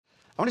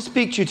I want to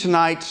speak to you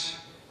tonight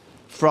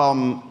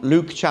from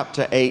Luke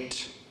chapter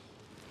 8.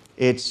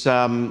 It's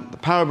the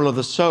parable of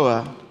the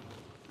sower.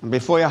 And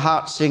before your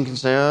heart sink and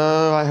say,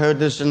 oh, I heard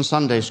this in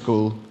Sunday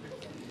school,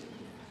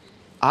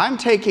 I'm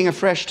taking a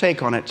fresh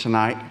take on it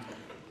tonight.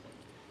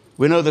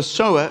 We know the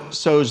sower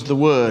sows the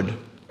word.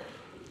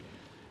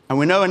 And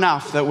we know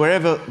enough that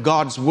wherever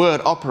God's word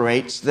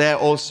operates, there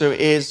also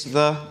is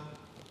the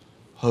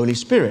Holy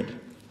Spirit.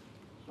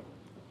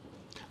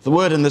 The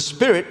word and the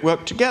Spirit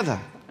work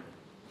together.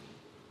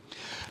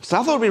 So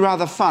I thought it would be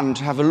rather fun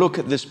to have a look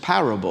at this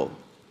parable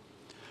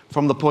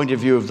from the point of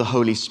view of the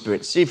Holy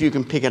Spirit. See if you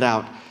can pick it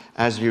out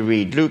as we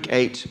read. Luke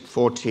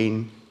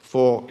 8:14,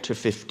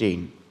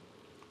 4-15.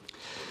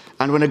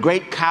 And when a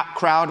great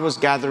crowd was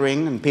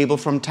gathering and people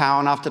from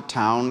town after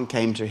town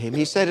came to him,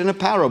 he said in a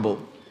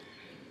parable,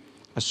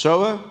 a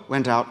sower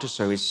went out to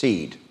sow his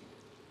seed.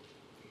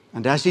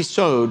 And as he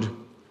sowed,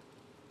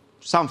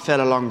 some fell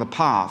along the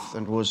path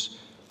and was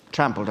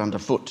trampled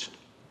underfoot.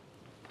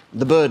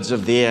 The birds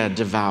of the air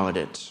devoured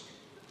it.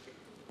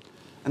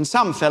 And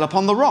some fell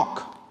upon the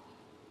rock.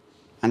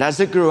 And as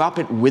it grew up,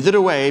 it withered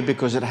away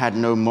because it had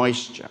no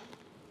moisture.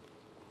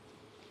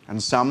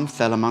 And some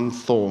fell among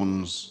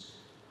thorns.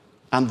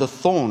 And the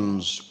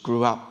thorns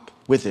grew up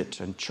with it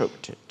and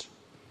choked it.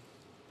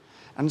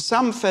 And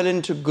some fell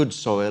into good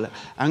soil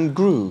and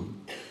grew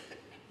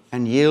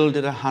and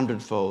yielded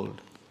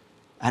 100-fold.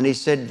 And he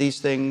said these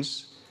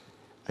things.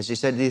 As he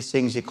said these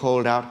things, he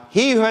called out,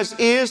 he who has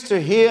ears to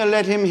hear,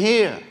 let him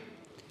hear.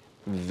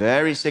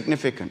 Very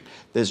significant.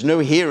 There's no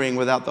hearing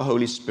without the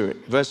Holy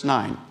Spirit. Verse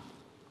 9.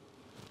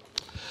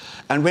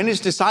 And when his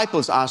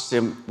disciples asked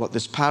him what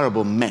this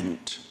parable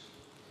meant,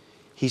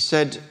 he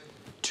said,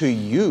 to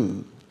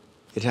you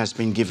it has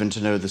been given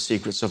to know the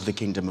secrets of the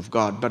kingdom of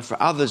God, but for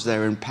others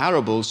they're in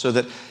parables, so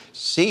that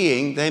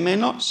seeing they may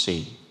not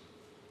see,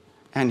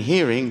 and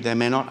hearing they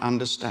may not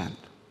understand.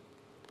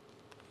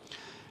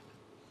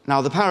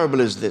 Now the parable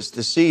is this: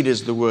 the seed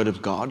is the word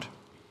of God.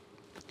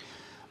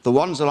 The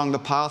ones along the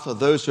path are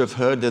those who have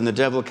heard, then the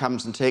devil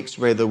comes and takes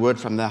away the word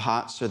from their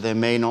hearts, so they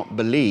may not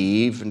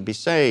believe and be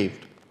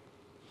saved.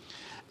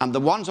 And the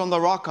ones on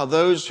the rock are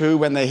those who,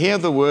 when they hear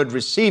the word,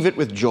 receive it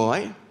with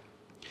joy,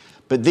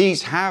 but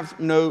these have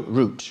no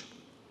root.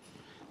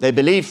 They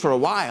believe for a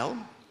while,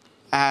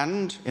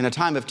 and in a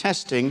time of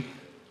testing,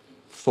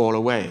 fall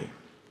away.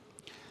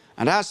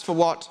 And as for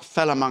what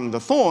fell among the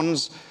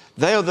thorns,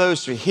 they are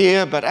those who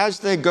hear, but as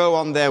they go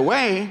on their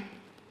way,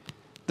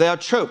 they are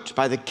choked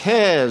by the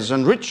cares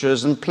and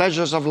riches and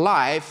pleasures of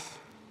life,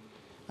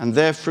 and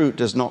their fruit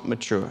does not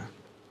mature.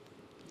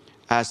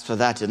 As for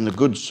that in the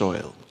good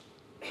soil,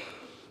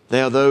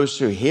 they are those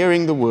who,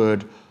 hearing the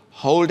word,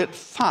 hold it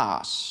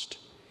fast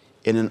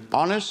in an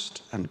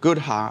honest and good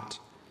heart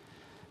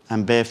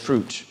and bear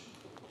fruit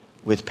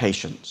with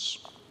patience.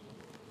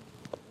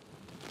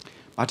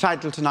 My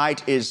title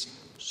tonight is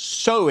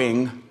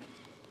Sowing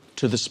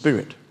to the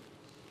Spirit.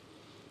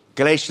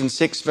 Galatians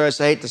 6 verse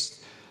 8,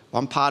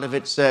 one part of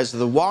it says,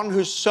 the one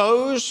who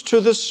sows to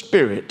the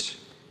Spirit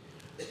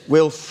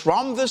will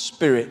from the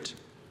Spirit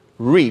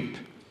reap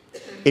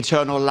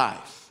eternal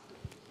life.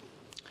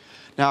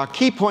 Now, a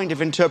key point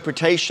of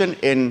interpretation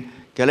in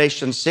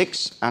Galatians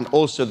 6 and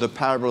also the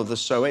parable of the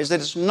sower is that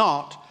it's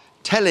not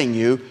telling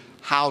you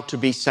how to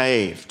be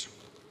saved.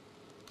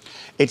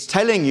 It's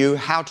telling you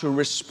how to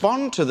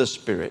respond to the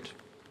Spirit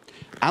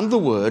and the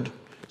Word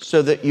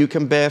so that you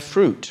can bear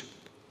fruit.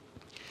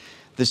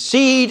 The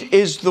seed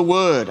is the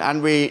word,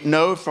 and we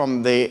know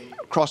from the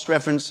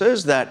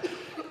cross-references that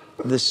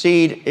the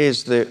seed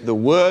is the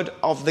word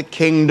of the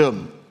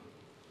kingdom.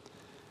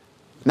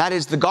 That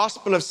is the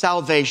gospel of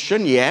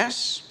salvation,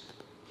 yes,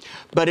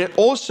 but it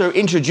also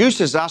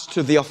introduces us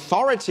to the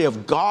authority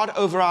of God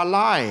over our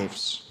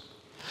lives.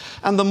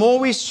 And the more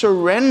we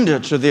surrender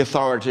to the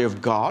authority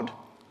of God,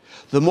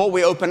 the more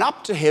we open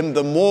up to Him,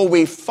 the more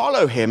we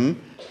follow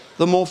Him,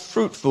 the more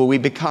fruitful we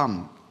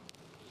become.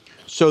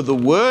 So the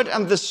Word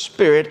and the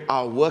Spirit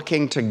are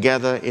working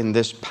together in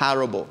this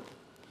parable.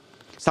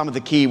 Some of the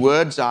key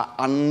words are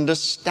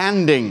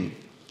understanding.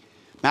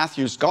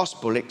 Matthew's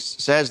Gospel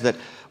says that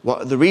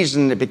the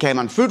reason it became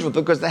unfruitful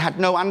because they had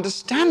no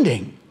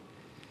understanding.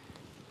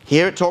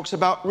 Here it talks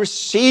about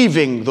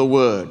receiving the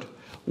Word,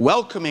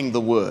 welcoming the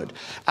Word.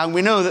 And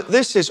we know that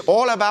this is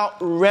all about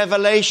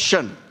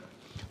revelation.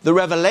 The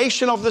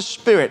revelation of the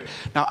Spirit.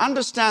 Now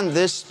understand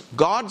this,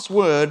 God's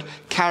Word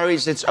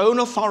carries its own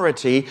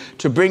authority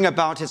to bring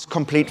about its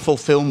complete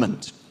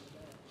fulfillment.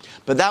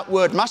 But that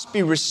Word must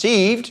be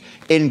received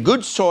in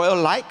good soil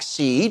like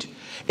seed.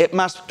 It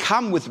must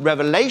come with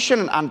revelation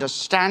and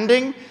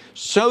understanding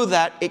so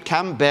that it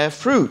can bear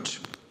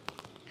fruit.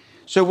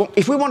 So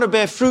if we want to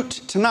bear fruit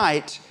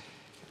tonight,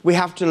 we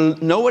have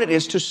to know what it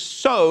is to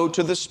sow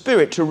to the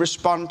Spirit, to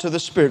respond to the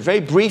Spirit.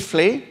 Very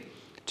briefly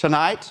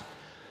tonight,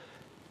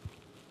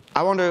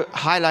 I want to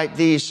highlight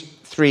these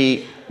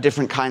three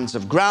different kinds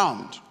of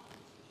ground.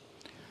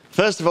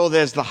 First of all,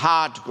 there's the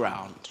hard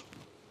ground.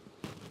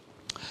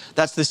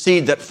 That's the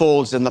seed that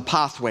falls in the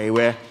pathway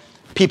where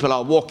people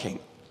are walking.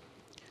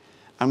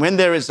 And when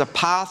there is a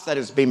path that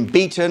has been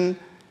beaten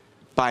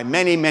by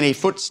many, many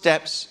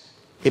footsteps,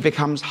 it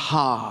becomes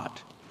hard,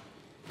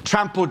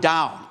 trampled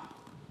down.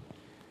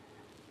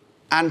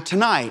 And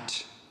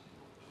tonight,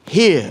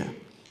 here,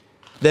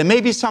 there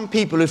may be some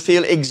people who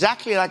feel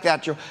exactly like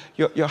that.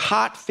 Your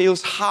heart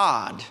feels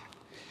hard.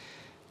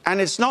 And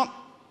it's not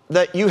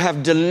that you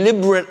have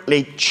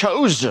deliberately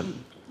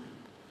chosen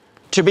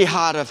to be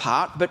hard of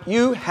heart, but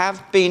you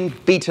have been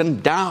beaten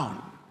down.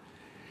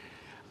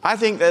 I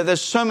think that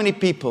there's so many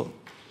people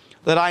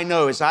that I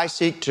know as I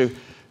seek to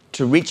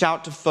reach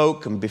out to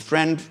folk and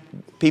befriend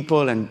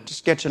people and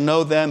just get to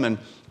know them and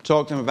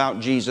talk to them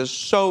about Jesus.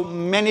 So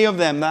many of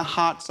them, their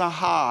hearts are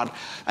hard.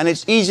 And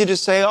it's easy to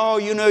say, oh,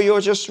 you're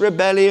just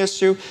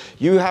rebellious.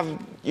 You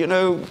have,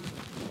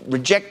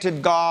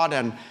 rejected God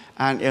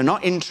and you're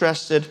not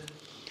interested.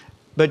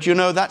 But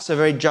that's a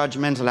very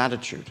judgmental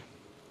attitude.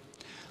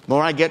 The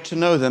more I get to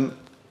know them,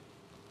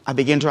 I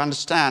begin to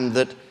understand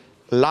that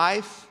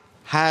life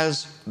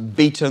has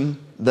beaten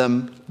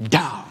them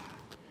down.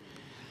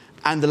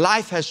 And the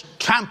life has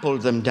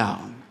trampled them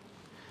down.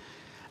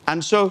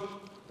 And so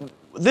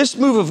this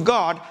move of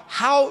God,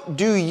 how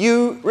do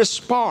you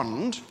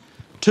respond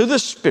to the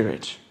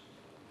Spirit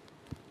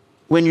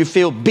when you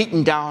feel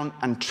beaten down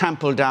and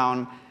trampled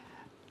down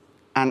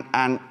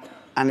and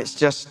it's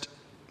just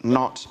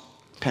not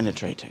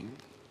penetrating?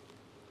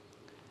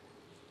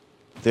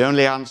 The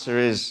only answer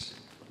is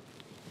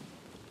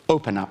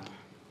open up.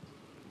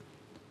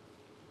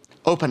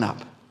 Open up.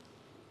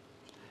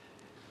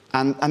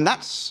 And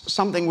that's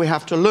something we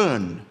have to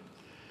learn.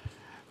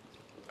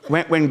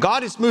 When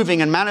God is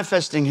moving and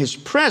manifesting His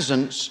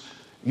presence,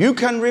 you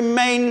can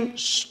remain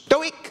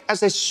stoic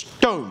as a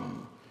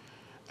stone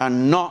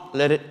and not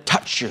let it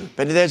touch you.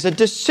 But there's a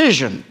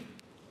decision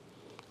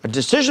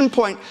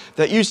point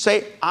that you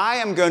say, I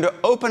am going to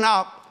open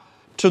up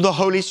to the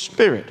Holy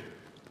Spirit.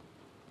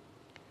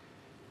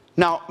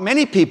 Now,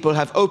 many people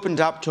have opened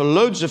up to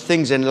loads of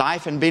things in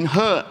life and been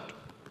hurt.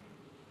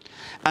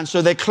 And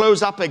so they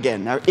close up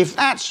again. Now, if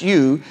that's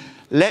you,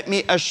 let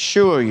me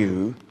assure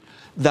you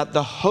that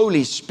the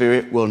Holy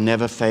Spirit will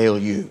never fail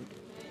you.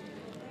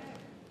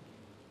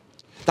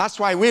 That's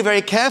why we're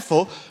very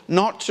careful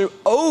not to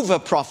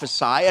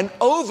over-prophesy and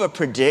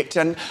over-predict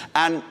and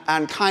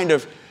kind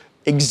of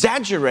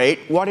exaggerate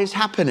what is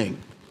happening.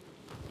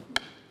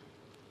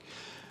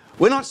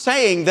 We're not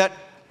saying that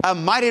a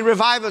mighty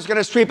revival is going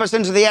to sweep us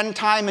into the end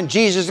time and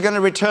Jesus is going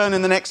to return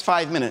in the next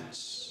 5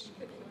 minutes.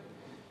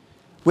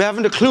 We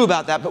haven't a clue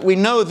about that, but we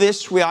know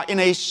this. We are in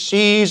a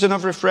season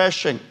of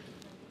refreshing.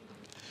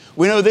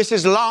 We know this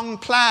is long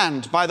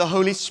planned by the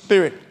Holy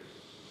Spirit.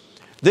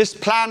 This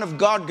plan of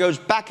God goes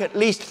back at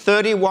least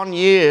 31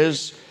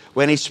 years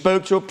when He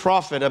spoke to a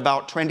prophet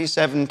about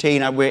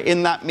 2017. And we're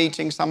in that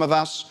meeting, some of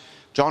us.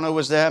 Jono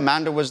was there,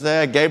 Amanda was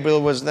there,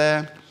 Gabriel was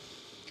there.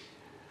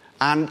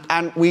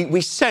 And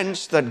we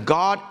sensed that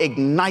God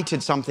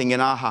ignited something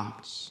in our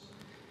hearts.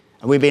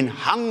 And we've been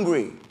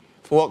hungry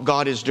for what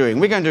God is doing.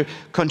 We're going to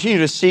continue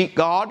to seek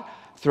God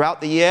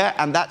throughout the year.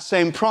 And that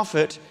same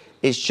prophet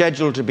is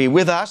scheduled to be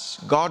with us,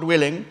 God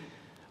willing,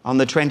 on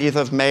the 20th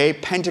of May,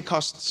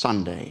 Pentecost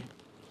Sunday.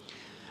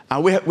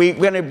 And we're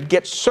going to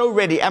get so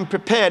ready and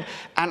prepared.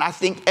 And I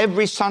think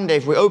every Sunday,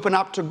 if we open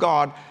up to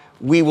God,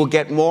 we will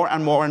get more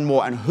and more and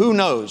more. And who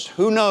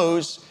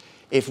knows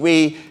if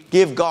we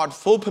give God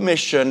full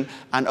permission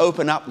and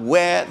open up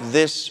where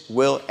this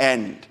will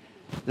end.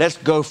 Let's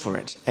go for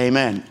it.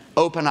 Amen.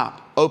 Open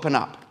up. Open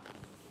up.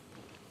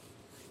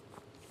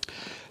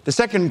 The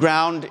second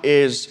ground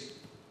is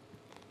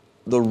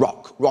the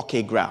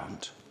rocky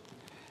ground.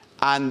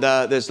 And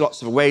there's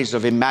lots of ways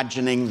of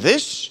imagining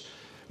this.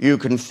 You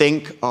can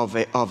think of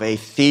a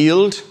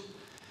field,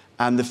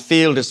 and the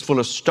field is full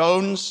of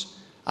stones.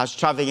 I was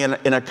traveling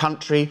in a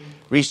country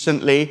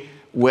recently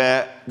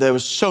where there were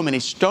so many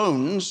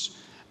stones,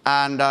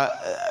 and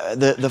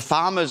the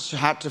farmers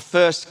had to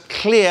first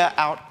clear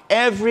out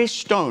every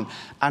stone.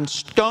 And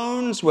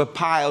stones were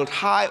piled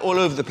high all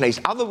over the place,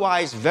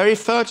 otherwise very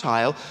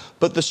fertile,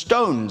 but the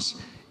stones,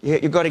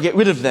 you've got to get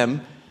rid of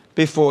them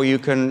before you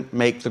can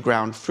make the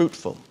ground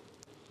fruitful.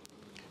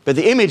 But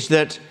the image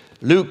that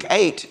Luke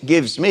 8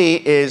 gives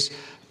me is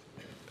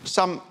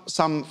some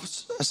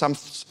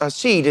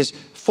seed is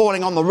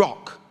falling on the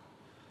rock.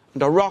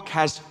 And the rock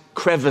has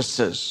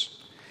crevices.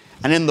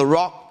 And in the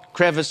rock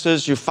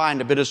crevices, you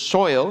find a bit of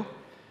soil,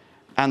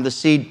 and the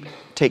seed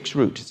takes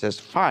root. It says,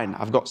 fine,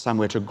 I've got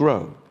somewhere to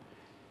grow.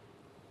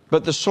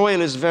 But the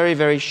soil is very,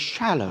 very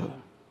shallow.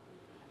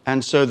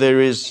 And so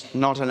there is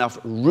not enough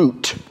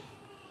root,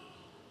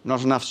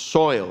 not enough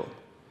soil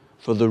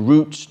for the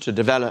roots to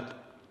develop.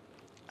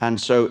 And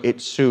so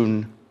it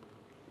soon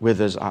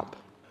withers up.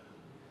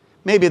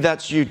 Maybe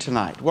that's you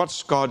tonight.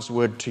 What's God's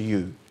word to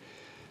you?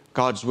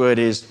 God's word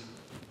is,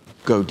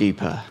 go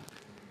deeper.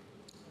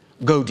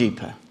 Go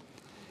deeper.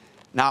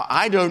 Now,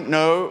 I don't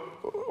know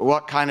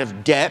what kind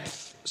of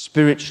depth,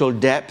 spiritual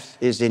depth,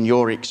 is in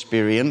your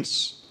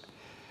experience.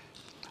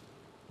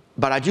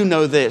 But I do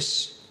know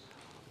this.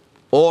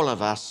 All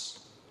of us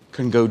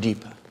can go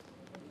deeper.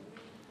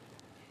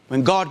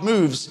 When God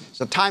moves,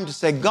 it's a time to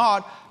say,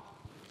 God,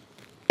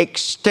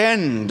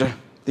 extend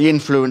the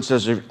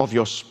influences of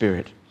your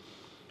Spirit.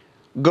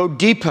 Go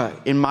deeper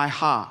in my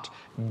heart,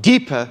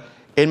 deeper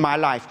in my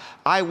life.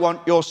 I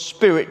want your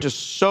Spirit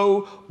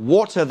to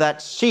water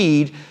that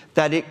seed,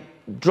 that it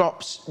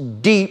drops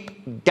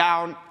deep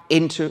down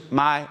into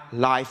my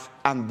life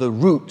and the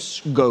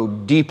roots go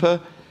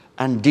deeper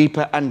and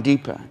deeper and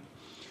deeper.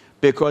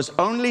 Because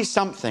only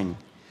something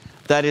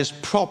that is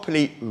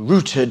properly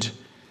rooted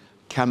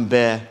can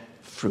bear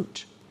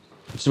fruit.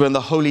 So when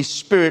the Holy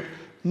Spirit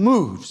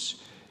moves,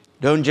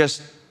 don't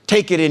just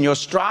take it in your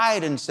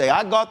stride and say,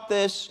 I got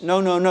this.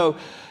 No, no, no.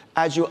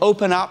 As you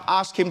open up,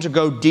 ask him to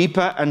go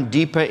deeper and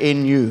deeper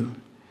in you.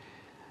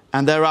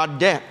 And there are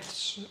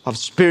depths of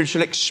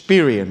spiritual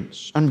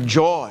experience and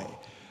joy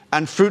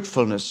and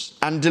fruitfulness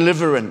and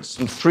deliverance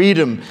and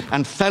freedom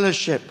and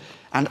fellowship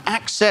and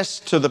access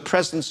to the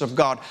presence of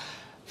God.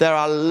 There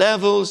are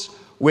levels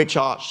which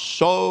are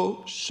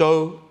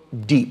so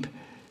deep.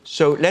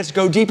 So let's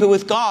go deeper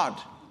with God.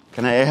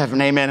 Can I have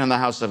an amen in the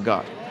house of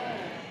God?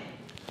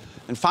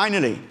 And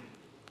finally,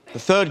 the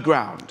third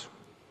ground,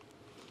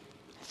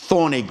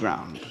 thorny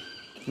ground.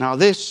 Now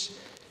this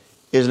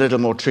is a little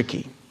more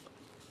tricky.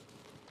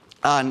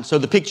 And so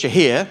the picture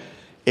here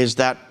is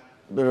that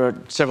there are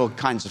several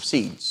kinds of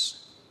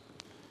seeds.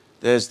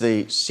 There's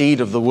the seed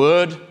of the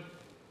Word,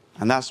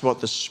 and that's what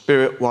the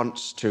Spirit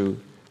wants to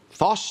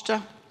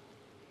foster.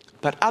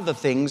 But other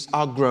things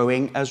are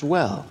growing as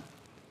well.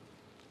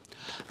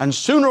 And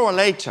sooner or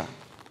later,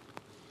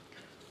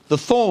 the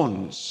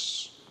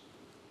thorns,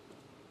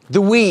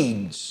 the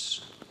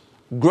weeds,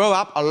 grow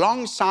up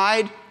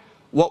alongside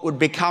what would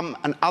become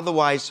an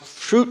otherwise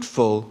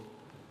fruitful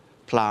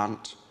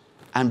plant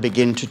and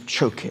begin to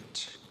choke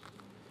it.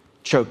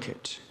 Choke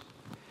it.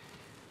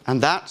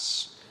 And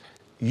that's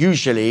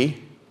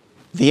usually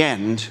the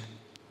end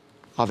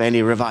of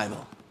any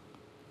revival.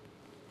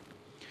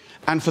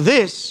 And for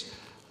this,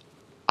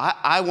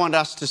 I want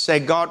us to say,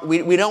 God,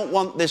 we don't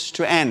want this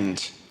to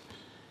end.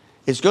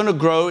 It's going to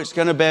grow, it's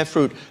going to bear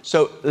fruit.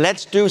 So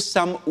let's do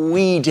some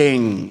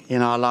weeding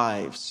in our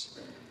lives.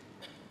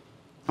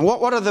 And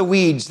what are the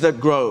weeds that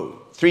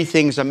grow? 3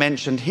 things are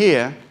mentioned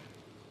here.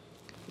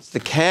 It's the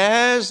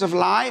cares of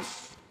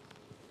life,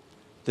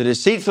 the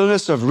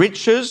deceitfulness of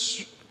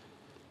riches,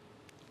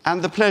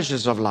 and the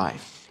pleasures of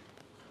life.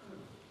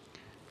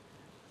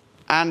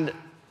 And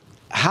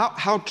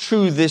how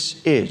true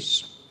this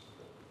is.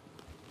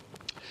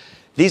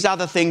 These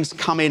other things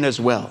come in as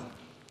well.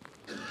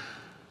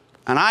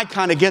 And I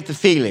kind of get the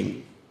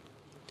feeling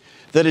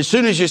that as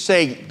soon as you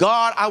say,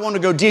 God, I want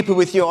to go deeper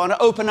with you, I want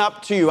to open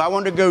up to you, I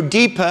want to go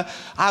deeper,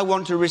 I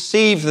want to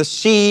receive the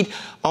seed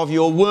of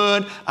your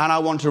word, and I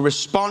want to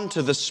respond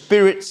to the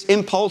Spirit's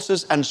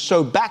impulses and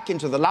sow back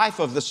into the life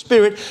of the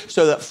Spirit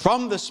so that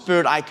from the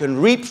Spirit I can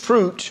reap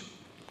fruit.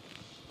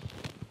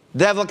 The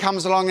devil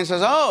comes along and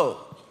says,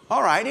 oh,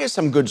 all right, here's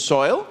some good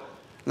soil,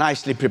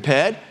 nicely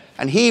prepared,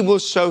 and he will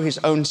sow his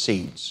own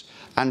seeds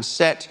and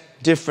set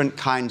different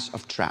kinds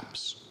of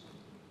traps.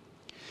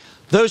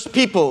 Those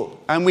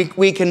people, and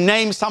we can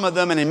name some of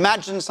them and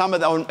imagine some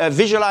of them,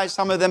 visualize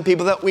some of them,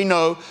 people that we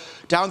know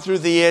down through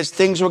the years,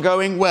 things were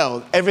going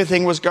well,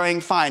 everything was going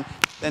fine.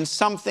 Then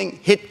something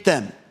hit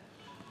them,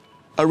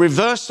 a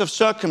reverse of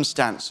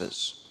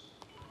circumstances.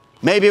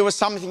 Maybe it was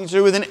something to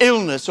do with an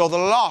illness or the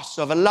loss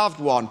of a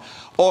loved one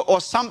or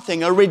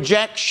something, a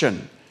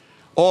rejection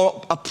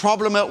or a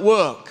problem at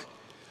work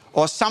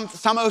or some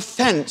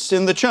offense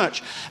in the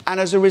church. And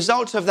as a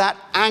result of that,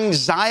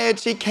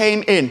 anxiety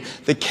came in.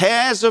 The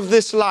cares of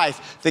this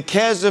life, the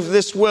cares of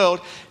this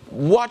world,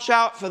 watch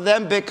out for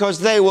them because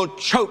they will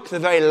choke the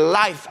very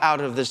life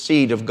out of the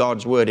seed of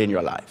God's word in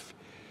your life.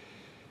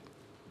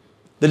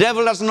 The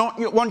devil does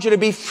not want you to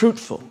be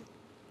fruitful.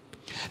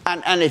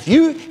 And if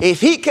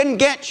he can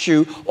get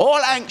you all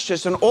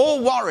anxious and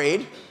all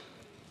worried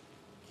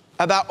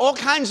about all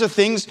kinds of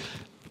things,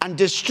 and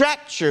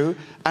distract you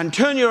and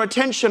turn your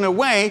attention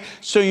away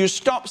so you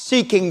stop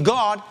seeking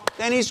God,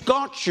 then he's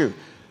got you.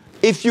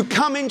 If you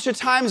come into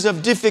times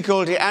of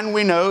difficulty, and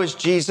we know, as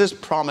Jesus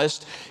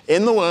promised,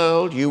 in the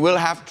world you will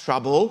have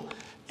trouble.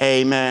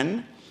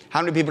 Amen.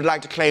 How many people would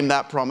like to claim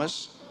that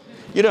promise?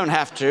 You don't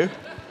have to.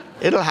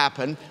 It'll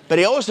happen. But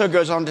he also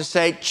goes on to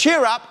say,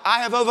 cheer up, I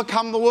have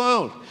overcome the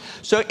world.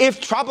 So if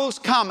troubles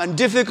come and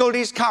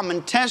difficulties come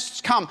and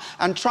tests come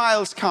and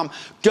trials come,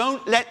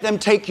 don't let them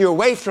take you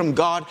away from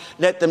God.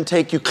 Let them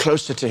take you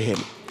closer to him.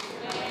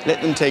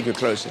 Let them take you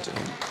closer to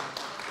him.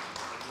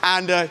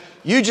 And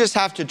you just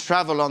have to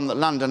travel on the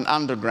London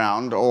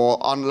Underground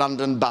or on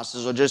London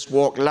buses or just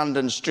walk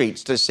London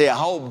streets to see a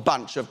whole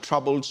bunch of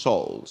troubled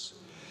souls.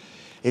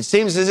 It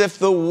seems as if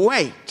the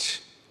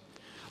weight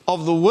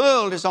of the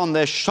world is on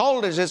their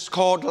shoulders. It's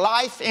called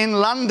life in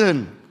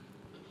London.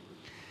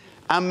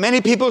 And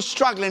many people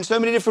struggle in so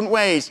many different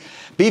ways.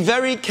 Be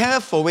very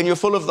careful when you're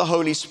full of the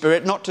Holy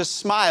Spirit not to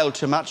smile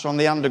too much on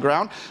the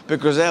underground,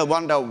 because they'll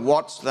wonder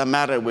what's the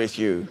matter with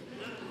you.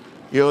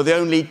 You're the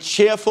only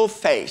cheerful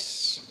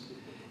face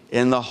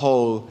in the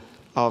whole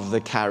of the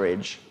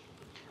carriage.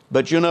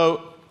 But you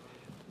know,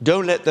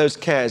 Don't let those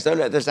cares, don't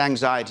let those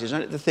anxieties,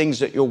 don't let the things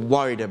that you're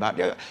worried about.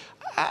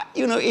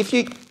 If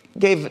you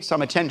gave it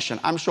some attention,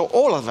 I'm sure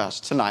all of us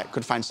tonight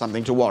could find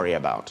something to worry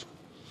about.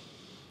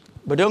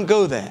 But don't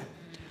go there.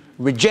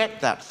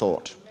 Reject that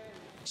thought.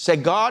 Say,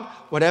 God,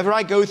 whatever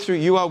I go through,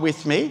 you are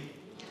with me,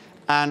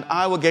 and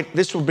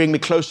this will bring me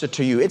closer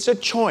to you. It's a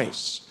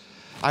choice.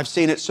 I've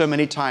seen it so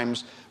many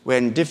times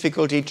when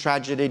difficulty,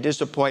 tragedy,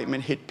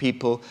 disappointment hit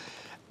people.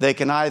 They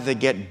can either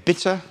get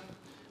bitter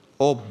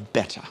or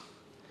better.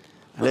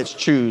 And let's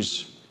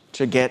choose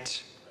to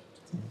get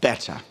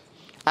better.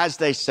 As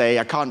they say,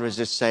 I can't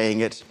resist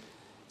saying it,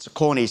 it's a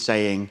corny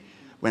saying,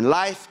 when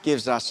life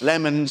gives us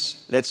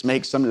lemons, let's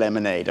make some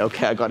lemonade.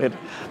 Okay, I got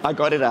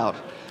it out.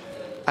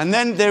 And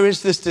then there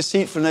is this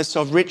deceitfulness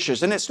of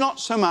riches. And it's not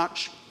so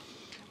much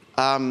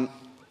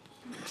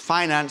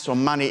finance or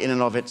money in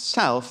and of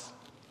itself.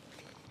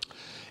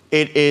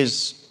 It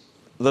is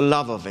the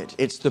love of it.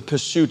 It's the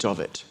pursuit of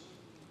it.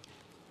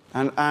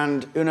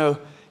 And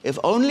if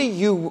only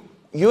you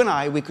and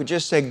I, we could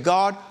just say,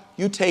 God,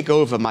 you take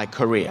over my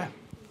career.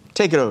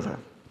 Take it over.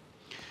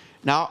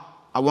 Now,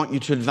 I want you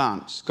to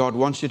advance. God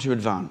wants you to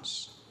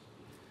advance.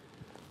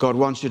 God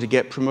wants you to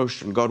get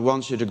promotion. God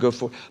wants you to go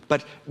forward.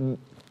 But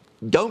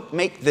don't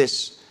make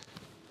this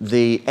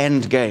the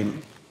end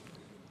game.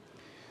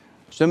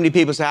 So many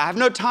people say, I have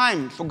no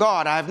time for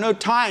God. I have no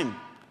time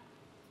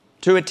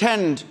to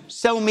attend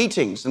cell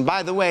meetings. And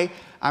by the way,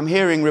 I'm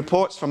hearing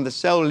reports from the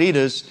cell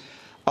leaders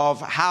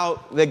of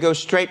how they go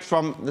straight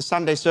from the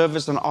Sunday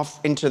service and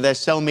off into their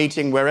cell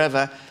meeting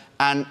wherever,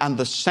 and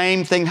the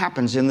same thing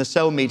happens in the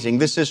cell meeting.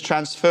 This is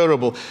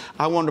transferable.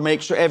 I want to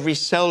make sure every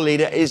cell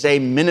leader is a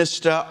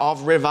minister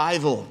of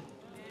revival.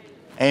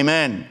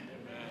 Amen.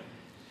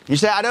 You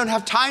say, I don't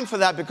have time for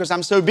that because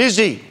I'm so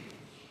busy.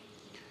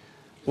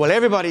 Well,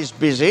 everybody's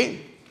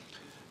busy,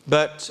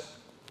 but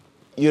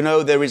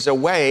there is a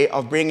way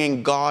of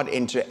bringing God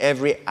into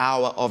every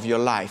hour of your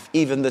life,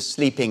 even the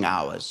sleeping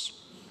hours.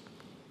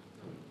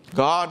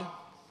 God,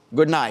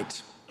 good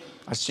night.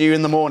 I see you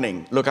in the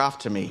morning. Look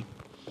after me.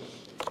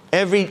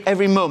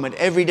 Every moment,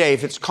 every day,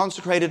 if it's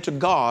consecrated to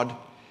God,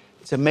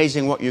 it's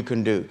amazing what you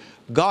can do.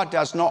 God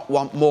does not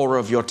want more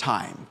of your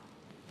time.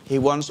 He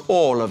wants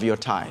all of your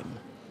time.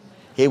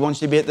 He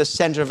wants you to be at the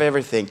center of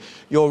everything.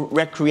 Your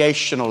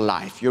recreational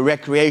life, your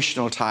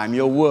recreational time,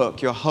 your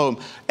work, your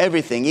home,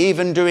 everything,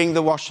 even doing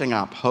the washing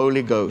up,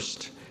 Holy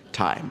Ghost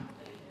time.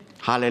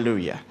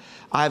 Hallelujah.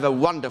 I have a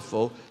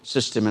wonderful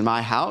system in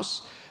my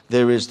house.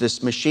 There is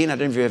this machine, I don't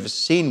know if you've ever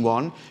seen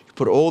one. You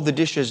put all the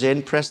dishes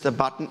in, press the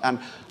button, and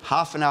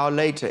half an hour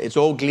later, it's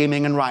all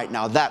gleaming and right.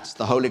 Now, that's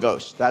the Holy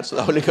Ghost. That's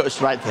the Holy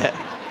Ghost right there.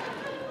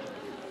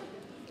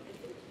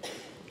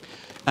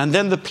 And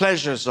then the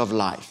pleasures of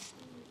life.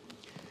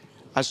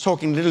 I was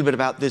talking a little bit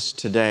about this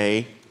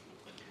today.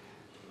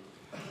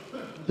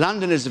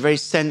 London is a very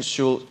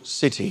sensual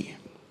city.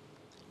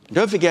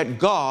 Don't forget,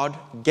 God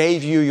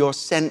gave you your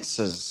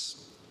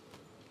senses.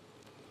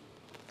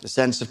 The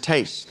sense of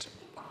taste,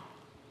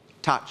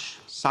 touch,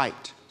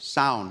 sight,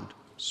 sound,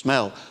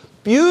 smell.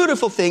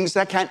 Beautiful things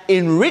that can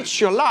enrich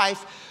your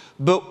life,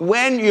 but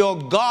when your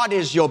God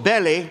is your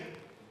belly,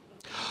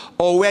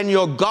 or when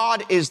your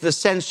God is the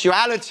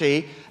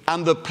sensuality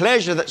and the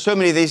pleasure that so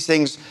many of these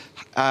things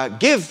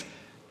give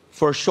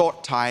for a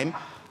short time,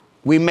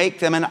 we make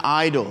them an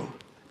idol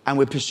and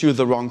we pursue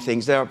the wrong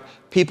things. There are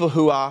people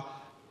who are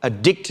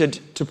addicted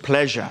to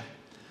pleasure,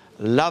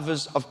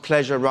 lovers of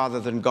pleasure rather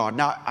than God.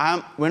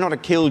 Now, we're not a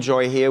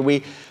killjoy here.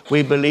 We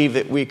believe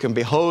that we can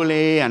be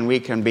holy and we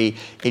can be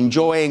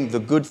enjoying the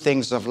good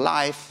things of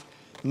life,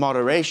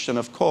 moderation,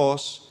 of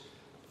course,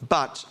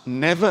 but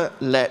never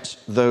let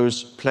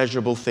those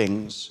pleasurable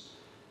things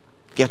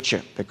get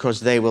you,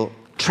 because they will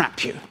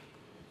trap you.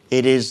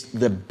 It is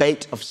the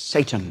bait of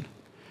Satan,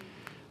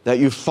 that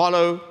you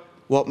follow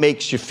what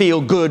makes you feel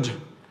good,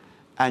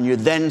 and you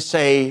then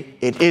say,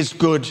 it is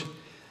good,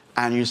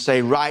 and you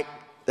say, right,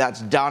 that's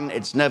done.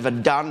 It's never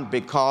done,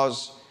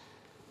 because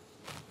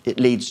it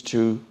leads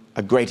to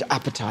a greater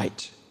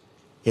appetite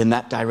in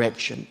that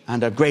direction,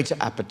 and a greater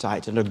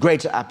appetite, and a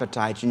greater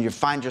appetite, and you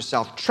find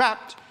yourself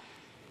trapped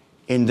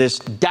in this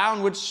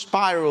downward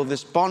spiral,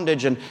 this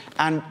bondage, and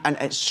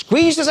it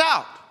squeezes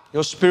out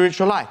your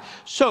spiritual life.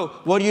 So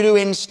what do you do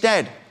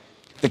instead?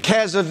 The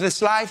cares of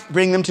this life,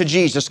 bring them to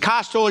Jesus.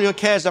 Cast all your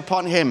cares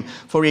upon him,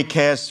 for he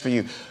cares for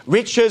you.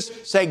 Riches,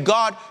 say,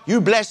 God, you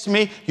bless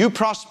me, you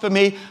prosper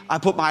me. I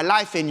put my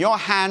life in your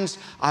hands.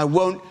 I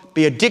won't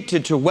be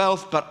addicted to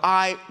wealth, but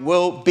I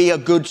will be a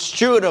good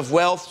steward of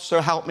wealth, so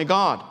help me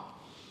God.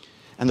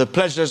 And the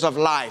pleasures of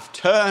life,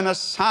 turn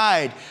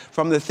aside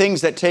from the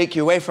things that take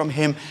you away from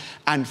him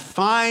and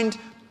find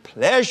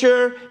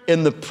pleasure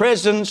in the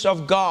presence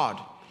of God.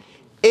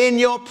 In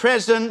your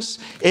presence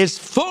is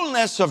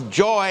fullness of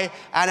joy,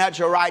 and at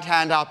your right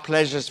hand are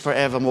pleasures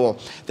forevermore.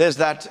 There's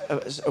that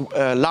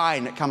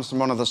line that comes from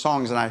one of the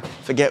songs, and I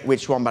forget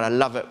which one, but I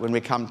love it when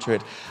we come to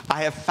it.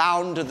 I have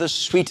found the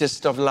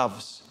sweetest of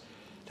loves.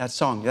 That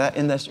song,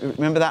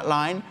 remember that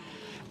line?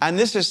 And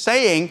this is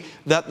saying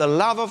that the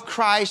love of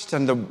Christ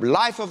and the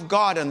life of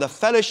God and the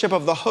fellowship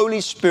of the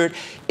Holy Spirit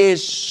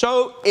is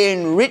so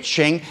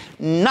enriching,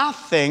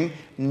 nothing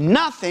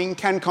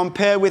can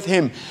compare with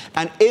Him.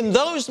 And in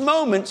those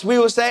moments, we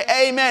will say,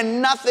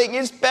 amen, nothing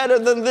is better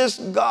than this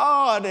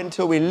God,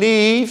 until we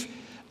leave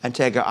and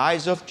take our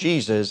eyes off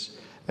Jesus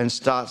and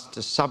start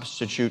to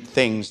substitute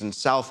things and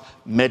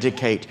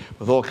self-medicate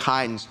with all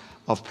kinds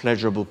of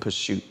pleasurable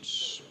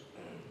pursuits.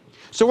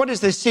 So what is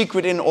the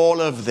secret in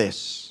all of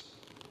this?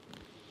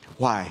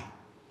 Why?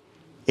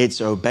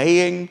 It's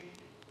obeying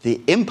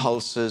the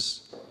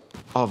impulses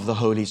of the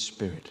Holy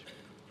Spirit.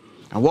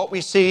 And what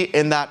we see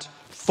in that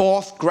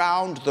fourth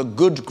ground, the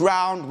good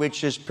ground,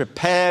 which is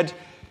prepared,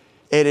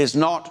 it is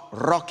not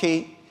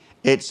rocky,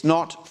 it's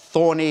not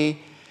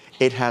thorny,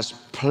 it has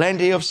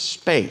plenty of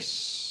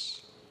space.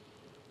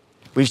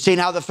 We've seen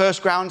how the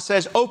first ground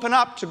says, open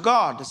up to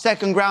God. The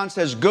second ground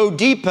says, go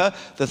deeper.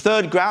 The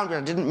third ground, which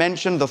I didn't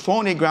mention, the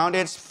thorny ground,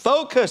 it's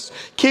focus.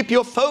 Keep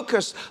your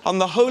focus on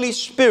the Holy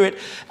Spirit.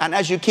 And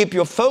as you keep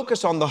your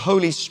focus on the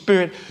Holy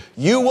Spirit,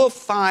 you will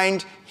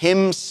find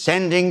Him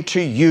sending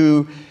to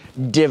you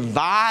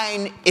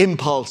divine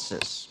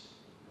impulses.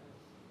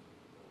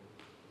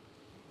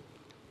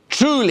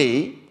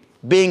 Truly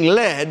being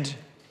led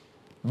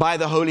by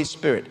the Holy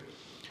Spirit.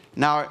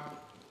 Now,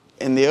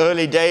 in the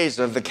early days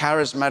of the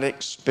charismatic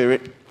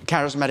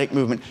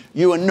movement,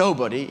 you were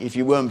nobody if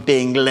you weren't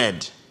being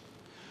led.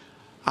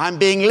 I'm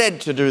being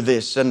led to do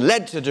this and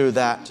led to do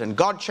that, and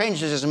God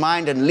changes His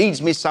mind and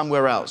leads me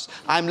somewhere else.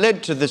 I'm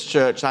led to this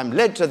church, I'm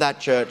led to that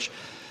church.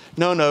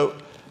 No,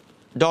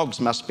 dogs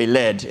must be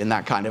led in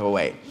that kind of a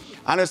way.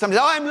 I know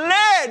somebody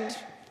says,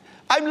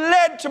 I'm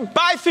led to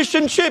buy fish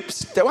and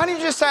chips. Why don't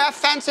you just say, I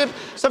fancy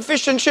some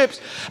fish and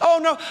chips? Oh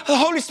no, the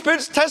Holy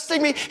Spirit's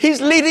testing me.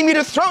 He's leading me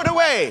to throw it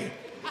away.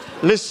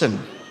 Listen,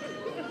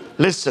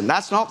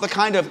 that's not the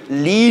kind of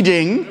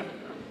leading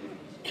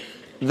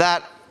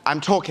that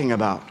I'm talking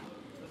about.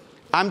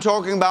 I'm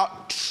talking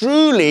about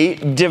truly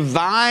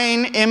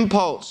divine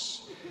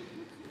impulse.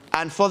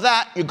 And for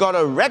that, you've got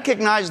to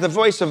recognize the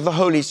voice of the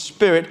Holy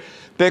Spirit,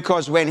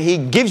 because when He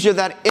gives you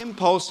that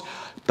impulse,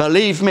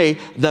 believe me,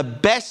 the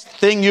best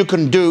thing you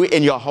can do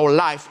in your whole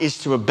life is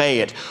to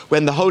obey it.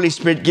 When the Holy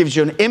Spirit gives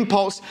you an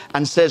impulse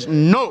and says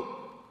no,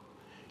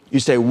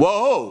 you say,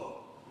 whoa,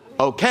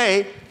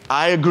 okay,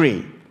 I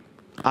agree.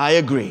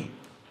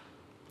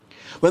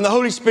 When the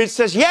Holy Spirit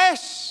says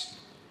yes,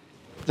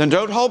 then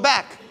don't hold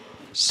back.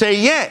 Say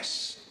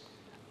yes.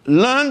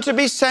 Learn to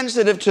be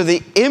sensitive to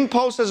the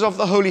impulses of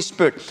the Holy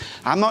Spirit.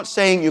 I'm not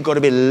saying you've got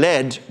to be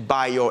led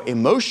by your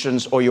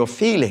emotions or your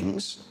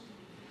feelings,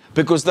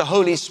 because the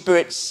Holy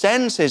Spirit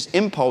sends His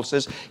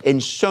impulses in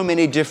so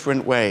many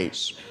different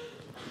ways.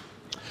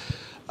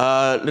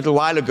 A little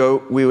while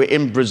ago, we were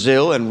in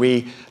Brazil, and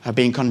we have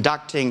been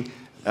conducting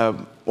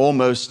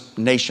almost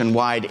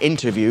nationwide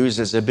interviews.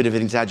 There's a bit of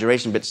an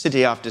exaggeration, but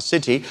city after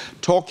city,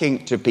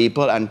 talking to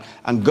people and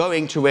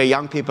going to where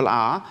young people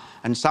are.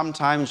 And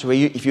sometimes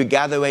if you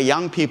gather where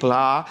young people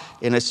are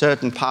in a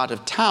certain part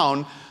of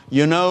town,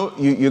 you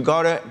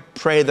got to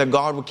pray that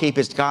God will keep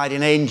His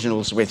guardian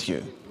angels with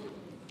you.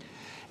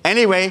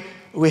 Anyway,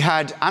 we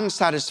had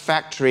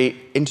unsatisfactory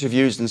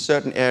interviews in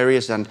certain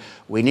areas, and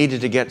we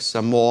needed to get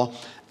some more.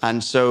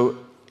 And so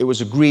it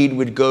was agreed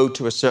we'd go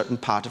to a certain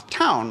part of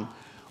town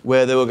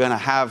where they were going to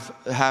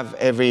have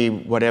every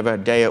whatever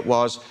day it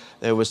was,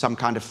 there was some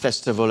kind of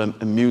festival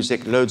and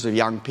music, loads of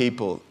young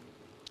people.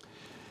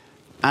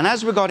 And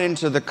as we got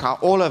into the car,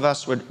 all of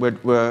us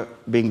were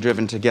being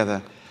driven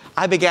together.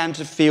 I began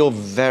to feel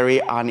very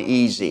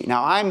uneasy.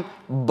 Now, I'm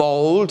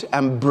bold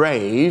and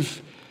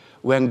brave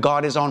when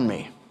God is on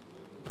me.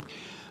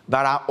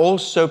 But I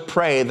also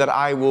pray that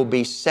I will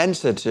be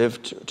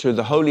sensitive to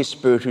the Holy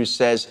Spirit who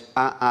says,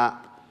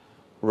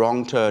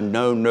 wrong turn,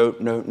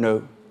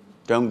 no,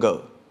 don't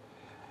go.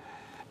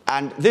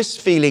 And this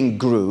feeling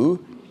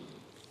grew,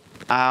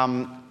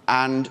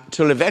 and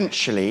till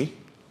eventually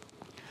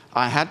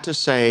I had to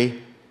say,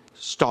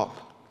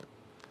 stop.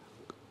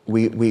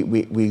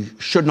 We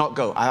should not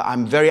go.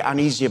 I'm very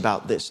uneasy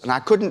about this. And I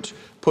couldn't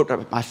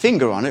put my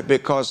finger on it,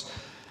 because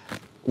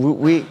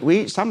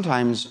we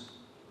sometimes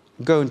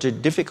go into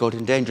difficult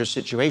and dangerous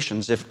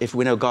situations if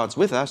we know God's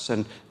with us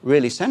and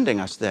really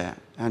sending us there,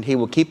 and He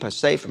will keep us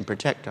safe and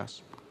protect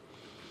us.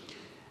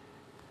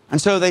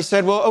 And so they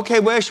said, well, okay,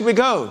 where should we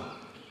go?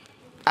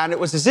 And it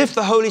was as if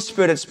the Holy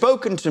Spirit had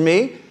spoken to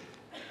me.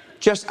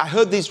 I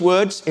heard these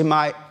words in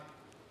my,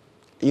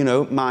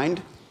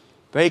 mind,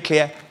 very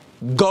clear.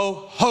 Go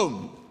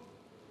home.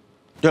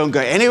 Don't go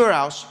anywhere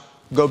else.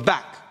 Go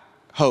back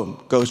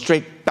home. Go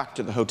straight back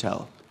to the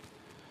hotel.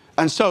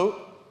 And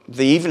so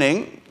the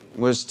evening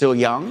was still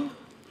young.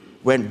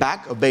 Went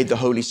back, obeyed the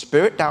Holy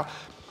Spirit. Now,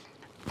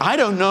 I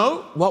don't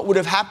know what would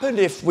have happened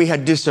if we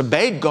had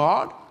disobeyed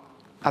God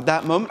at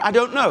that moment. I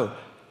don't know.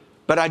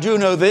 But I do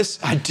know this,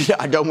 I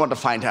don't want to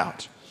find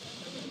out.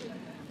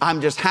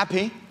 I'm just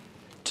happy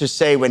to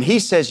say when He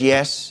says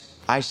yes,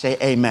 I say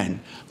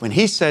amen. When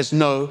He says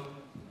no,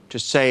 to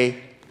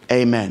say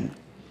amen.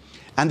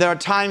 And there are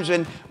times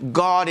when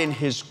God in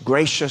his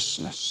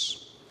graciousness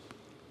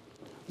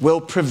will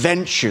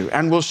prevent you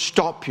and will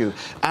stop you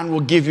and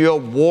will give you a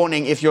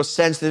warning if you're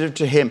sensitive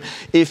to him.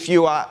 If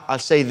you are, I'll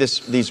say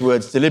these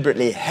words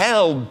deliberately,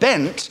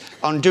 hell-bent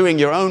on doing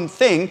your own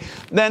thing,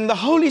 then the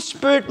Holy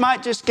Spirit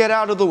might just get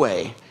out of the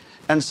way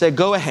and say,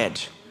 go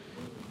ahead,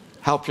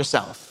 help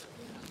yourself.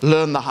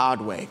 Learn the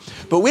hard way.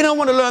 But we don't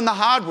want to learn the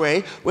hard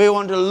way. We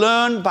want to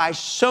learn by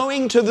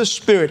sowing to the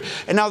Spirit.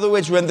 In other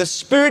words, when the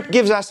Spirit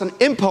gives us an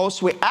impulse,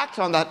 we act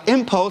on that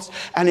impulse.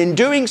 And in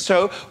doing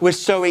so, we're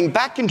sowing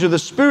back into the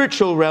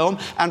spiritual realm.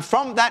 And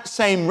from that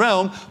same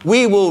realm,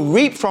 we will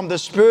reap from the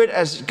Spirit,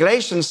 as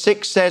Galatians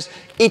 6 says,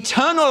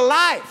 eternal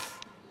life.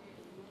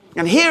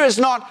 And here is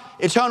not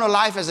eternal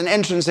life as an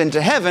entrance into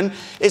heaven.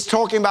 It's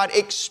talking about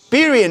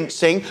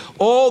experiencing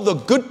all the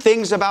good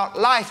things about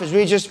life. As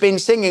we've just been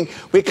singing,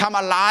 we come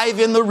alive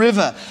in the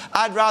river.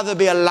 I'd rather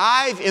be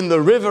alive in the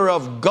river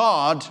of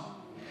God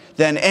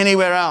than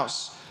anywhere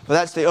else. For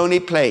that's the only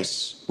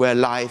place where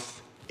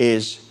life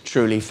is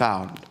truly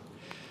found.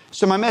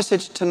 So my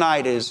message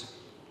tonight is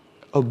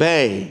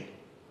obey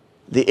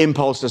the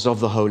impulses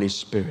of the Holy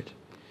Spirit.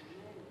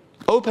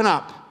 Open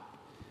up.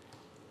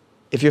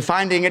 If you're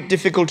finding it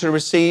difficult to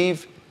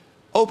receive,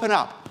 open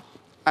up.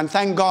 And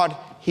thank God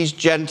he's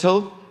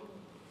gentle.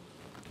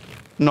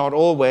 Not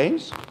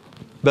always,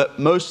 but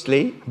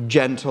mostly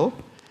gentle.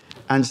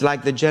 And it's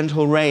like the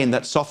gentle rain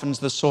that softens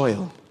the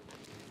soil.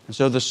 And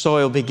so the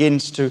soil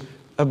begins to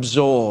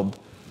absorb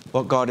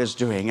what God is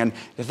doing. And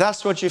if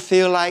that's what you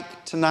feel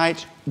like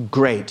tonight,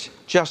 great.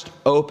 Just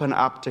open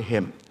up to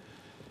him.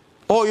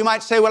 Or you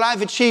might say, well,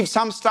 I've achieved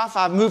some stuff.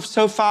 I've moved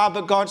so far,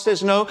 but God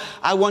says, no,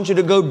 I want you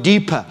to go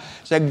deeper.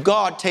 Say,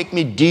 God, take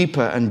me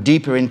deeper and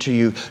deeper into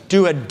you.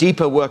 Do a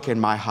deeper work in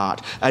my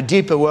heart, a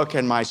deeper work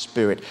in my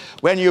spirit.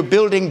 When you're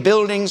building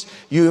buildings,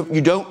 you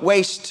don't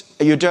waste,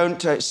 you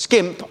don't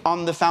skimp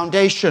on the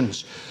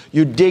foundations.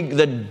 You dig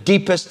the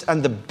deepest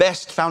and the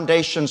best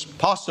foundations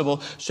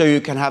possible so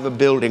you can have a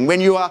building. When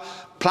you are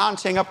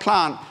planting a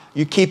plant,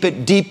 you keep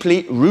it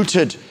deeply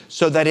rooted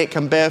so that it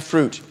can bear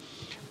fruit.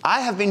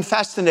 I have been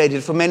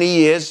fascinated for many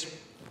years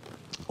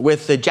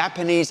with the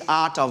Japanese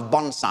art of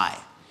bonsai.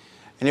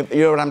 And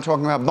you know what I'm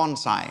talking about,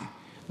 bonsai,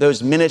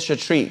 those miniature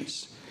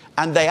trees.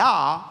 And they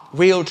are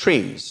real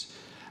trees.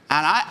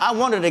 And I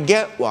wanted to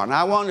get one.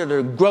 I wanted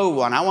to grow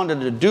one. I wanted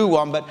to do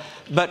one.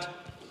 But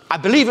I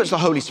believe it's the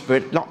Holy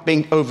Spirit, not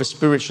being over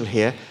spiritual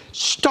here,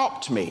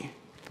 stopped me.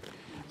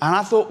 And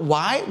I thought,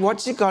 why?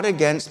 What's he got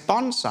against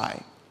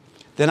bonsai?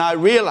 Then I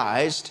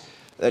realized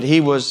that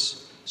he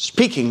was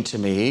speaking to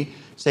me.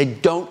 Say,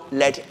 don't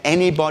let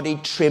anybody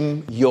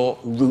trim your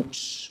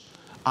roots.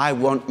 I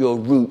want your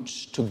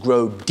roots to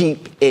grow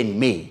deep in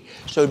me.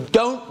 So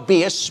don't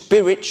be a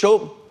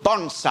spiritual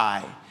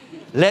bonsai.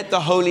 Let the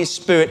Holy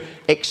Spirit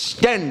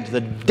extend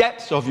the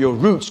depths of your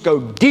roots.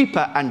 Go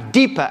deeper and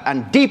deeper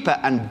and deeper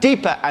and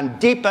deeper and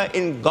deeper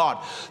in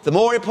God. The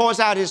more he pours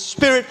out his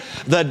Spirit,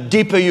 the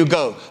deeper you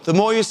go. The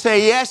more you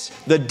say yes,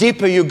 the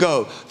deeper you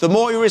go. The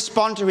more you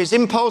respond to his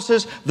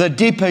impulses, the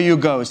deeper you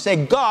go.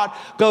 Say, God,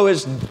 go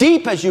as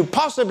deep as you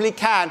possibly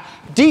can,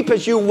 deep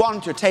as you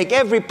want to. Take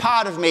every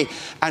part of me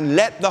and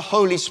let the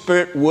Holy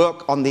Spirit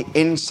work on the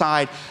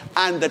inside.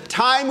 And the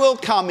time will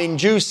come in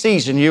due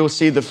season, you'll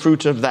see the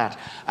fruit of that.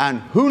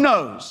 And who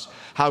knows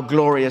how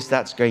glorious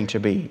that's going to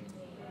be.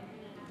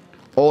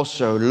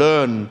 Also,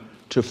 learn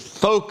to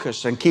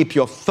focus and keep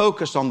your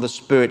focus on the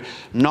Spirit,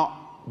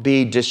 not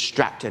be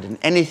distracted. And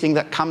anything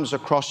that comes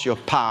across your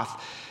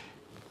path,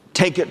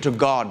 take it to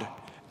God,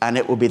 and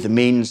it will be the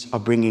means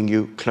of bringing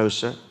you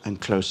closer and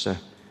closer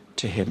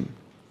to him.